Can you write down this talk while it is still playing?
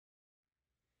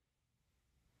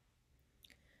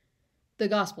The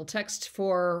gospel text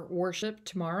for worship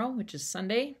tomorrow, which is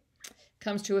Sunday,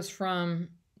 comes to us from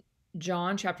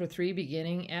John chapter 3,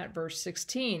 beginning at verse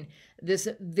 16. This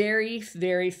very,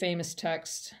 very famous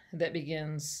text that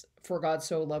begins, "For God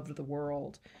so loved the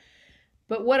world."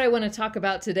 But what I want to talk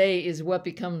about today is what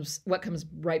comes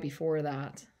right before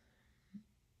that.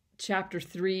 Chapter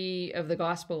 3 of the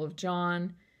Gospel of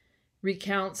John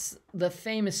recounts the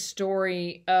famous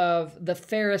story of the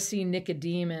Pharisee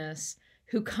Nicodemus,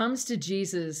 who comes to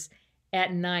Jesus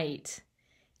at night,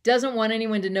 doesn't want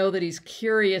anyone to know that he's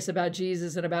curious about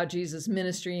Jesus and about Jesus'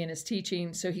 ministry and his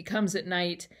teaching. So he comes at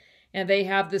night, and they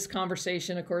have this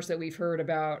conversation, of course, that we've heard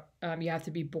about. You have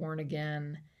to be born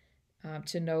again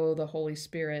to know the Holy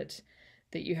Spirit,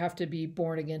 that you have to be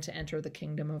born again to enter the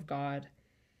kingdom of God.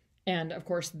 And of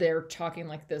course, they're talking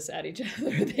like this at each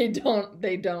other. They don't.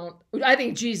 I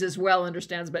think Jesus well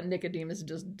understands, but Nicodemus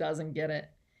just doesn't get it.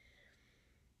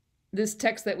 This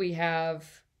text that we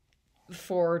have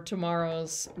for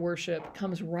tomorrow's worship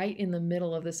comes right in the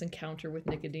middle of this encounter with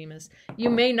Nicodemus. You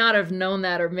may not have known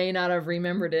that or may not have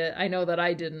remembered it. I know that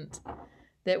I didn't.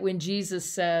 That when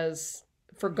Jesus says,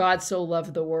 "For God so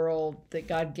loved the world that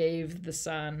God gave the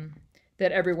Son,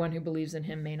 that everyone who believes in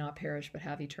him may not perish but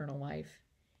have eternal life,"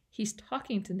 he's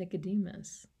talking to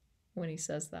Nicodemus when he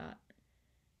says that.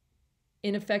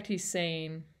 In effect, he's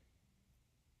saying,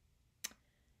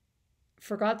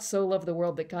 "For God so loved the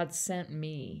world that God sent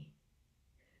me.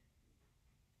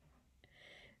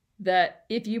 That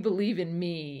if you believe in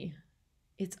me,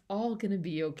 it's all going to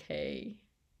be okay.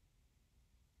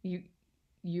 You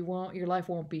won't, your life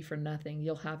won't be for nothing.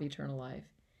 You'll have eternal life."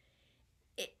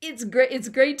 It's great. It's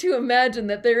great to imagine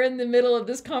that they're in the middle of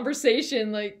this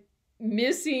conversation, like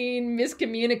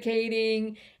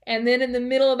miscommunicating. And then in the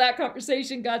middle of that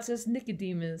conversation, God says,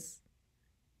 "Nicodemus,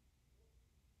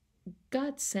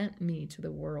 God sent me to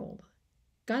the world.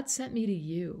 God sent me to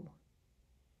you.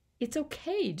 It's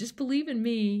okay. Just believe in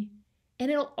me,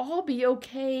 and it'll all be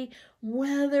okay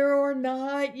whether or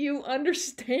not you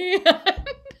understand."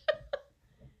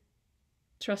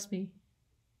 Trust me.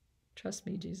 Trust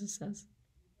me, Jesus says.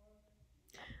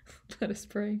 Let us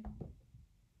pray.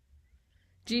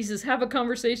 Jesus, have a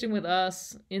conversation with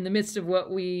us in the midst of what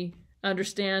we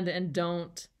understand and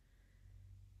don't.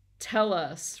 Tell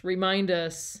us, remind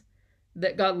us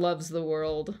that God loves the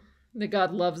world, that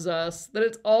God loves us, that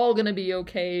it's all going to be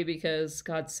okay because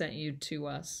God sent you to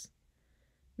us,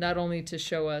 not only to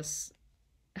show us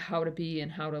how to be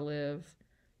and how to live,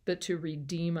 but to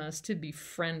redeem us, to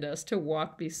befriend us, to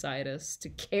walk beside us, to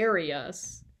carry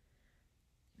us.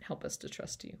 Help us to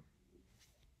trust you.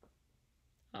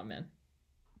 Amen.